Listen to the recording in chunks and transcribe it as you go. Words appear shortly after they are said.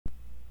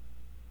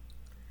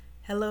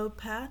Hello,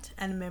 Pat,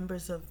 and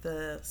members of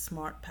the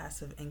Smart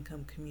Passive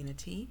Income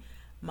community.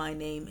 My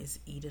name is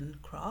Eden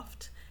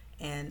Croft,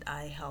 and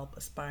I help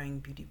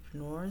aspiring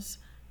beautypreneurs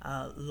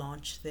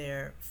launch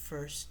their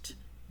first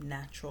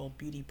natural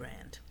beauty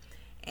brand.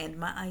 And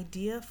my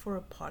idea for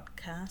a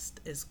podcast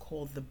is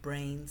called The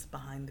Brains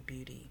Behind the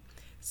Beauty.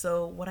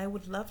 So, what I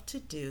would love to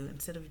do,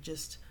 instead of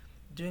just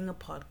doing a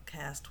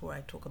podcast where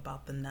I talk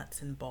about the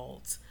nuts and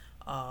bolts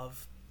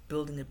of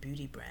building a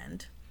beauty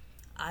brand,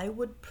 I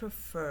would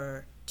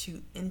prefer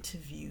to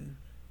interview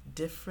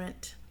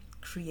different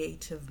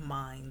creative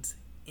minds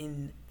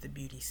in the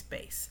beauty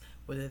space,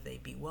 whether they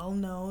be well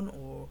known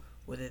or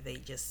whether they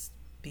just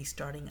be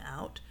starting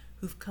out,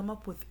 who've come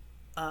up with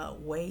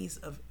ways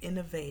of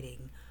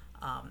innovating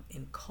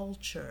in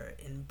culture,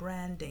 in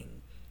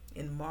branding,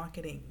 in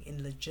marketing,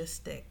 in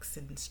logistics,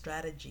 in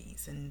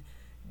strategies, in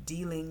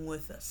dealing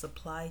with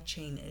supply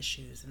chain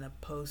issues in a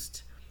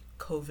post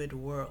COVID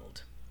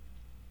world.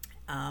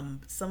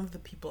 Some of the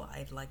people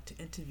I'd like to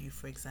interview,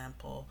 for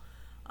example,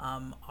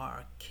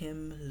 are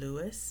Kim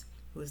Lewis,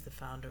 who is the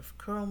founder of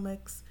Curl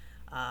Mix.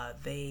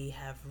 They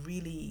have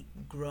really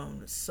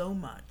grown so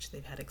much.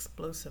 They've had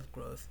explosive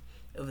growth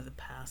over the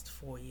past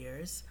 4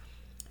 years,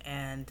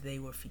 and they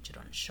were featured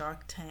on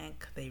Shark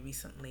Tank. They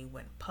recently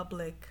went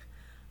public,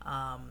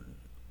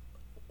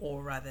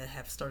 or rather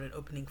have started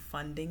opening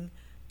funding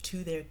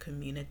to their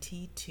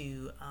community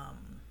to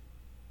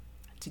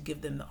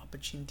give them the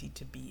opportunity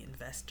to be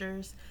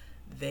investors.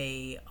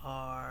 They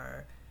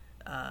are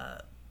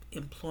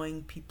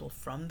employing people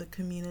from the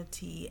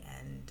community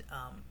and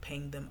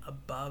paying them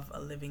above a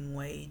living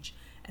wage.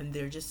 And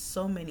there are just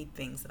so many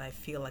things that I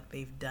feel like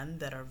they've done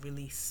that are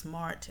really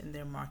smart in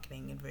their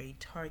marketing and very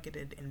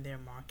targeted in their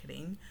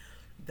marketing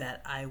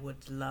that I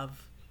would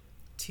love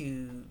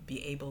to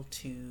be able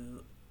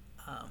to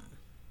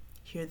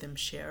hear them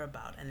share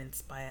about and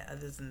inspire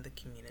others in the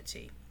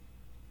community.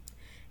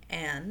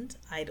 And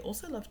I'd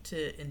also love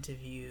to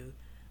interview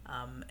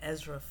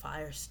Ezra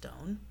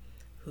Firestone,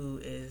 who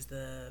is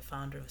the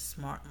founder of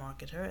Smart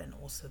Marketer and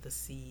also the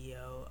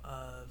CEO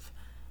of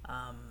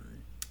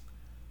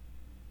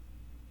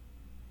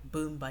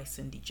Boom by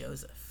Cindy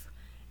Joseph.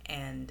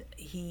 And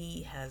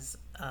he has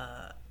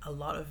a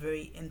lot of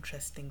very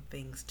interesting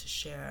things to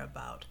share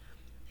about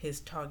his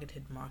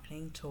targeted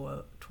marketing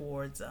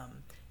towards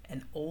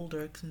an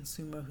older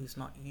consumer who's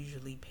not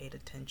usually paid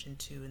attention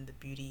to in the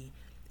beauty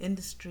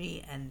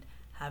industry, and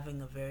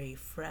having a very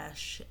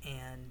fresh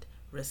and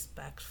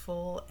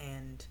respectful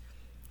and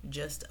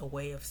just a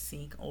way of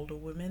seeing older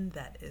women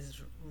that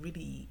is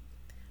really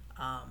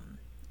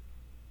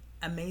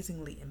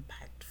amazingly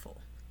impactful.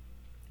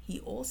 He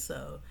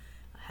also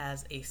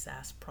has a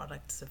SaaS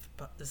product,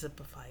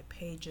 Zipify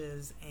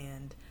Pages,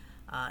 and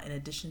in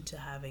addition to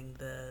having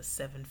the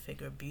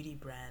seven-figure beauty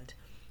brand,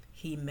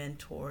 he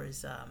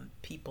mentors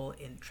people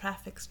in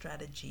traffic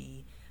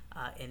strategy,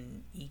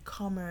 in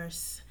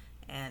e-commerce,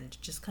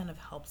 and just kind of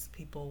helps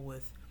people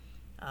with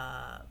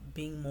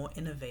being more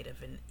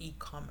innovative in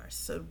e-commerce.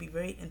 So it'd be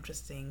very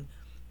interesting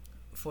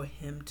for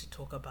him to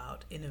talk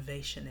about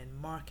innovation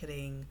in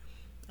marketing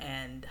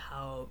and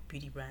how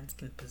beauty brands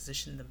can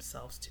position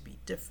themselves to be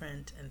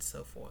different and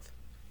so forth.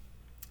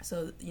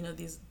 So,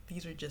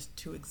 these are just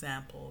two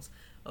examples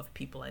of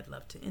people I'd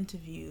love to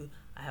interview.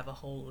 I have a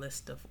whole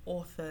list of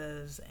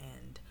authors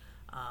and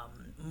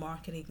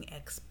marketing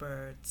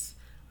experts,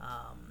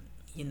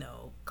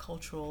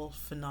 cultural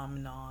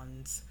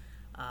phenomenons,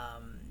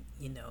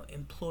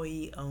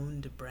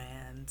 employee-owned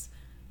brands,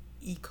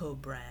 eco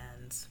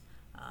brands,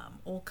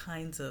 all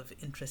kinds of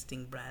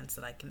interesting brands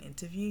that I can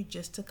interview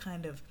just to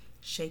kind of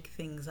shake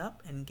things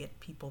up and get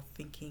people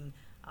thinking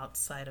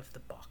outside of the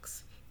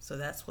box. So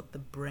that's what the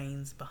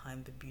brains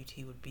behind the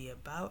beauty would be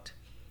about.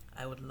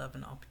 I would love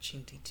an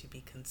opportunity to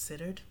be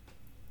considered.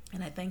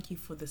 And I thank you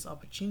for this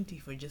opportunity,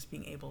 for just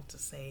being able to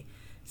say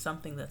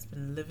something that's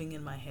been living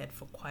in my head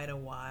for quite a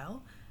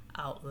while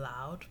out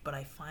loud, but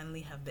I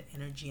finally have the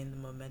energy and the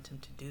momentum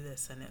to do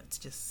this, and it's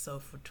just so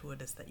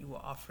fortuitous that you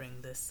were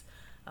offering this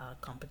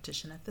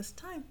competition at this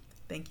time.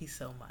 Thank you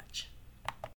so much.